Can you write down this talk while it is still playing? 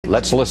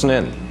Let's listen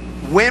in.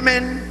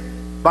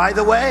 Women, by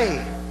the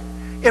way,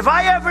 if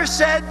I ever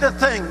said the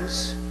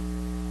things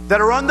that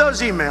are on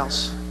those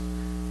emails,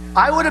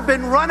 I would have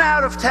been run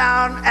out of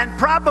town, and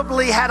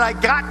probably had I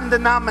gotten the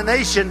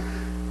nomination,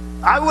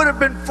 I would have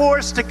been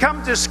forced to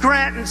come to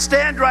Scranton,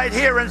 stand right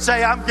here and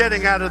say, I'm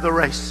getting out of the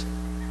race.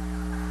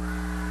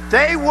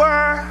 They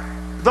were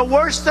the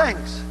worst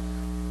things,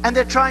 and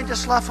they're trying to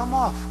slough them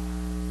off.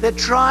 They're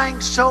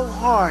trying so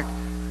hard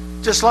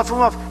to slough them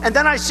off. And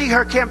then I see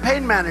her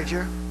campaign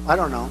manager, I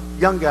don't know,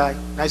 young guy,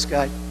 nice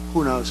guy,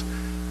 who knows,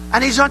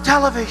 and he's on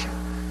television.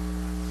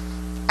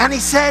 And he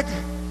said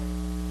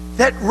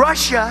that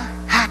Russia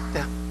hacked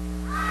them.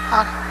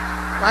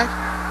 Right?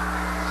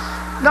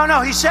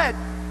 No, he said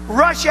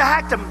Russia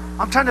hacked them.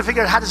 I'm trying to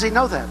figure out, how does he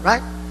know that,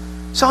 right?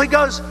 So he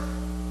goes,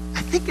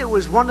 I think it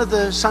was one of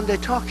the Sunday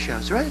talk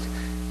shows, right?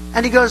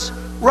 And he goes,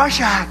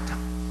 Russia hacked them.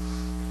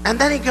 And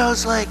then he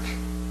goes like,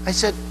 I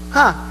said,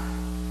 how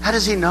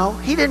does he know?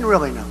 He didn't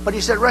really know, but he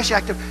said Russia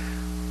hacked them.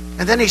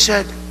 And then he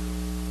said,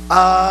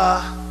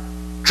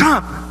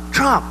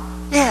 Trump.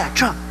 Yeah,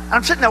 Trump.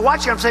 I'm sitting there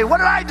watching, I'm saying, what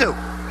did I do?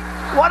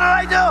 What did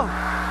I do?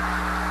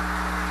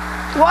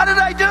 What did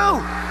I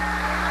do?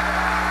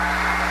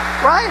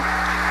 Right?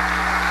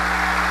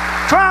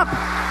 Trump.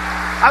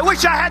 I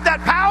wish I had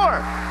that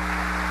power.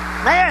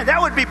 Man,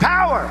 that would be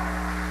power.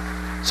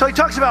 So he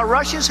talks about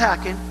Russia's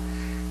hacking.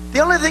 The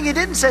only thing he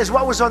didn't say is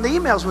what was on the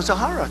emails was a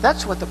horror.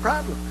 That's what the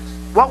problem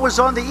is. What was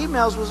on the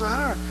emails was a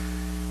horror.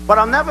 But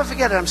I'll never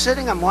forget it. I'm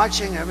sitting, I'm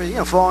watching,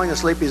 falling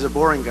asleep. He's a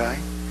boring guy.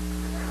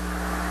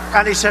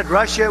 And he said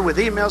Russia with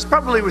emails.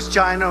 Probably it was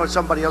China or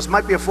somebody else.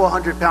 Might be a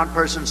 400-pound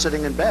person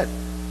sitting in bed.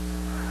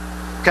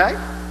 Okay?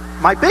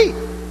 Might be.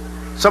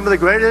 Some of the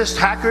greatest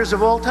hackers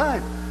of all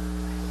time.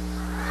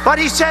 But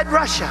he said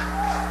Russia.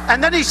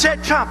 And then he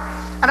said Trump.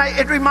 And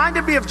it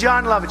reminded me of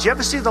John Lovitz. You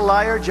ever see The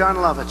Liar? John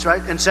Lovitz,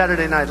 right? In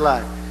Saturday Night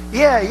Live.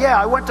 Yeah,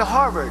 I went to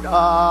Harvard.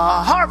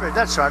 Harvard,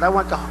 that's right. I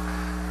went to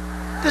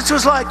Harvard. This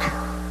was like,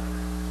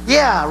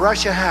 yeah,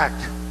 Russia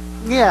hacked.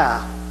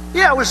 Yeah,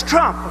 it was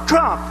Trump.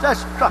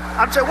 That's Trump.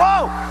 I'm saying,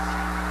 whoa.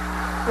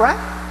 Right?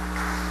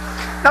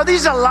 Now,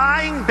 these are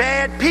lying,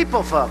 bad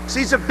people, folks.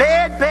 These are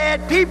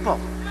bad people.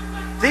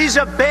 These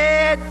are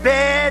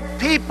bad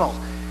people.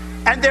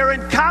 And they're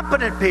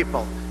incompetent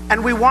people.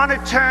 And we want to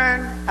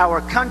turn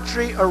our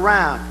country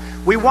around.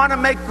 We want to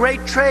make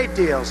great trade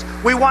deals.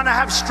 We want to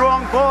have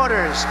strong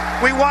borders.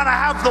 We want to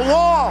have the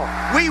wall.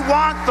 We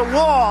want the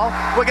wall.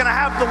 We're going to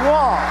have the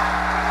wall.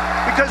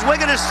 Because we're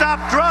going to stop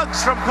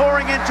drugs from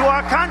pouring into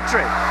our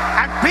country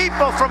and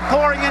people from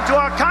pouring into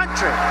our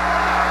country.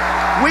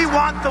 We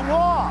want the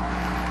wall.